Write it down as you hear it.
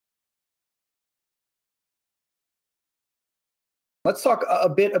Let's talk a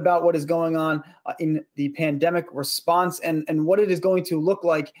bit about what is going on in the pandemic response and what it is going to look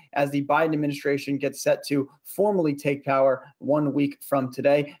like as the Biden administration gets set to formally take power 1 week from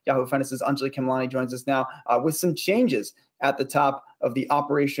today. Yahoo Finance's Anjalee Khemlani joins us now with some changes at the top of the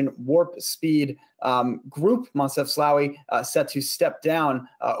Operation Warp Speed group. Monclef Slaoui set to step down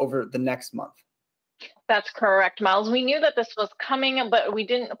over the next month. That's correct, Miles. We knew that this was coming, but we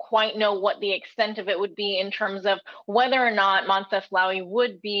didn't quite know what the extent of it would be in terms of whether or not Monclef Slaoui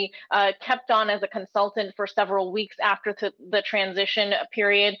would be kept on as a consultant for several weeks after the transition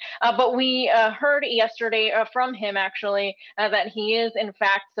period. But we heard yesterday from him, actually, that he is, in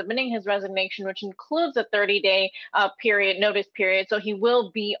fact, submitting his resignation, which includes a 30-day notice period. So he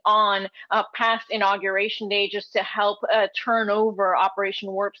will be on past Inauguration Day just to help turn over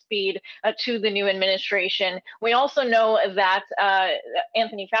Operation Warp Speed to the new administration. We also know that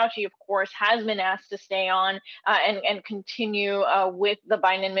Anthony Fauci, of course, has been asked to stay on and continue with the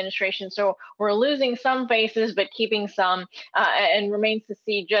Biden administration. So we're losing some faces, but keeping some, and remains to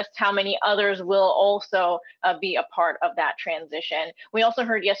see just how many others will also be a part of that transition. We also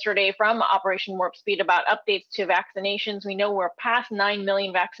heard yesterday from Operation Warp Speed about updates to vaccinations. We know we're past 9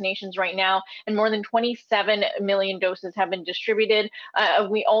 million vaccinations right now, and more than 27 million doses have been distributed.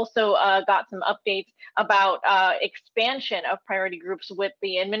 We also got some updates about expansion of priority groups, with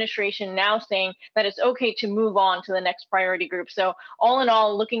the administration now saying that it's okay to move on to the next priority group. So all in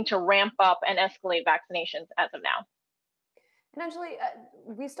all, looking to ramp up and escalate vaccinations as of now. And Anjalee,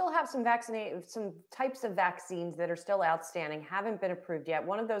 we still have some types of vaccines that are still outstanding, haven't been approved yet.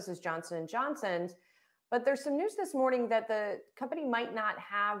 One of those is Johnson & Johnson's. But there's some news this morning that the company might not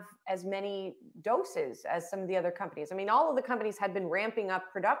have as many doses as some of the other companies. I mean, all of the companies had been ramping up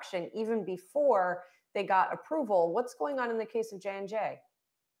production even before they got approval. What's going on in the case of J&J?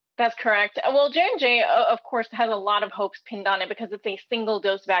 That's correct. Well, J&J, of course, has a lot of hopes pinned on it because it's a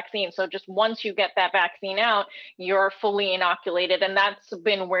single-dose vaccine. So just once you get that vaccine out, you're fully inoculated. And that's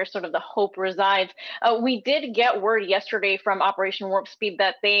been where sort of the hope resides. We did get word yesterday from Operation Warp Speed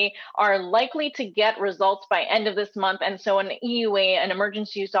that they are likely to get results by end of this month. And so an EUA, an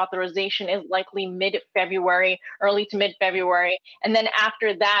emergency use authorization, is likely mid-February, early to mid-February. And then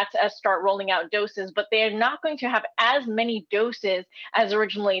after that, start rolling out doses. But they're not going to have as many doses as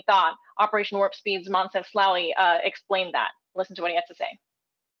originally thought. Operation Warp Speed's Monclef Slaoui explained that. Listen to what he had to say.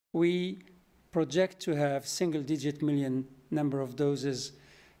 We project to have single-digit million number of doses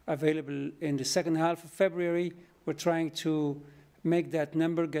available in the second half of February. We're trying to make that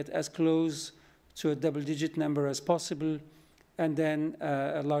number get as close to a double-digit number as possible, and then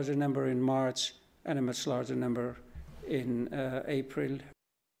a larger number in March and a much larger number in April.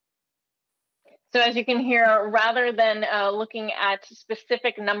 So as you can hear, rather than looking at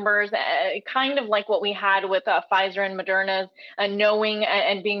specific numbers, kind of like what we had with Pfizer and Moderna's, knowing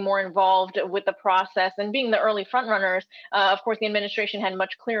and being more involved with the process and being the early front runners, of course, the administration had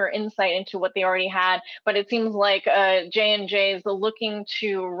much clearer insight into what they already had. But it seems like J&J is looking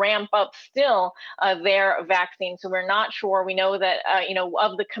to ramp up still their vaccine. So we're not sure. We know that,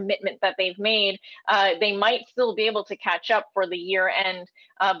 of the commitment that they've made, they might still be able to catch up for the year end.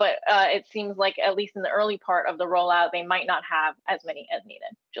 But it seems like, at least in the early part of the rollout, they might not have as many as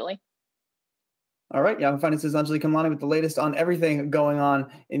needed. Julie? All right. Yahoo Finance's Anjalee Khemlani with the latest on everything going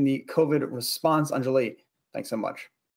on in the COVID response. Anjalee, thanks so much.